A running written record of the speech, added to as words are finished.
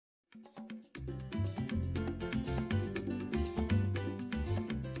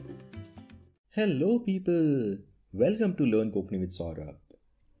Hello people, welcome to Learn Konkani with Saurabh.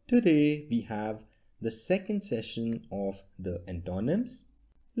 Today we have the second session of the antonyms.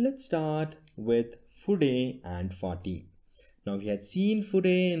 Let's start with Fude and Phaati. Now we had seen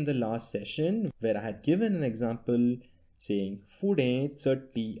Fude in the last session where I had given an example saying Fude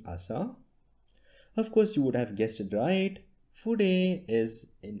chatti asa. Of course you would have guessed it right. Fude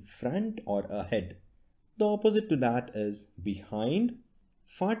is in front or ahead. The opposite to that is behind.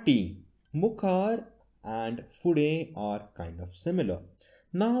 Phaati, Mukhaar and Fude are kind of similar.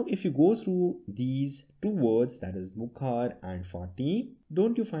 Now if you go through these two words, that is Mukhaar and Phaati,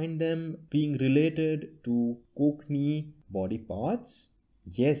 don't you find them being related to Konkani body parts?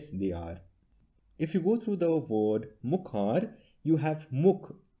 Yes, they are. If you go through the word Mukhaar, you have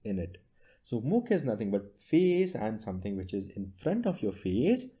Mukh in it. So Mukh is nothing but face, and something which is in front of your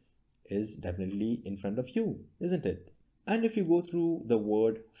face is definitely in front of you, isn't it? And if you go through the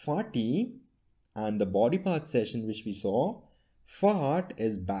word Phaati and the body part session which we saw, Phaat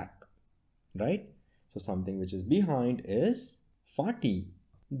is back, right? So something which is behind is Phaati.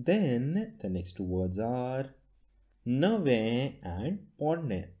 Then the next two words are Nave and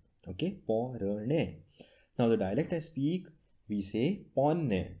Ponne. Okay, Pawrne. Now the dialect I speak, we say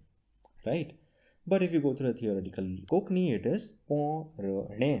Ponne, right? But if you go through the theoretical Konkani, it is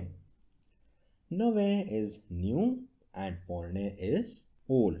Pawrne. Nave is new and Ponne is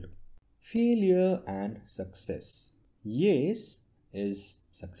old. Failure and success. Yyes is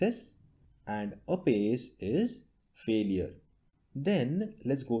success and apace is failure. Then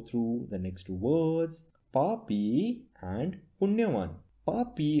let's go through the next two words, Paapi and Punyawaan.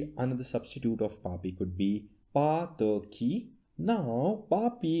 Paapi, another substitute of Paapi could be Paatki. Now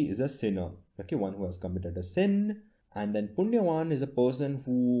Paapi is a sinner, okay, one who has committed a sin, and then Punyawaan is a person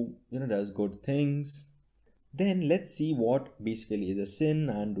who does good things. Then let's see what basically is a sin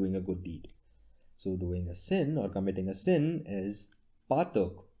and doing a good deed. So doing a sin or committing a sin is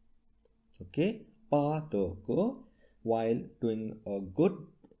Paatak, okay, Paatak, while doing a good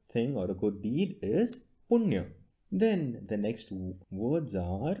thing or a good deed is Punya. Then the next two words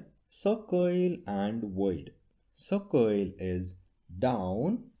are Sakयल and Void. Sakयल is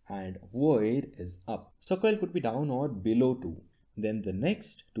down and Void is up. Sakयल could be down or below too. Then the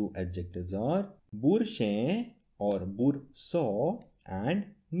next two adjectives are Burshe or Burso and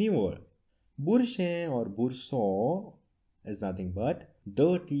Newer. Burshe or Burso is nothing but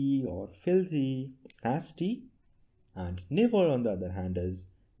dirty or filthy, nasty, and Never on the other hand is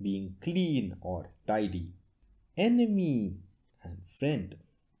being clean or tidy. Enemy and friend.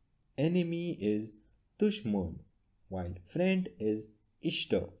 Enemy is Dushman while friend is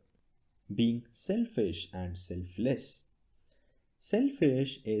Ishta. Being selfish and selfless.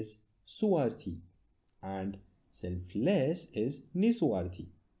 Selfish is Suarthi and selfless is Niswarthi.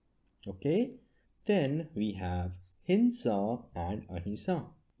 Okay, then we have Hinsa and Ahimsa.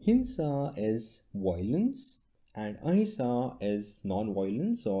 Hinsa is violence and Ahimsa is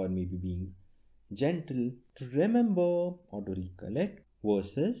non-violence or maybe being gentle. To remember or to recollect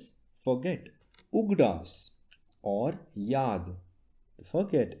versus forget. Ugdas or Yad. To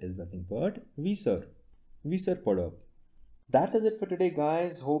forget is nothing but Visar. Visar pada. That is it for today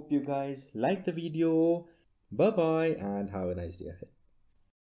guys. Hope you guys liked the video. Bye bye and have a nice day ahead.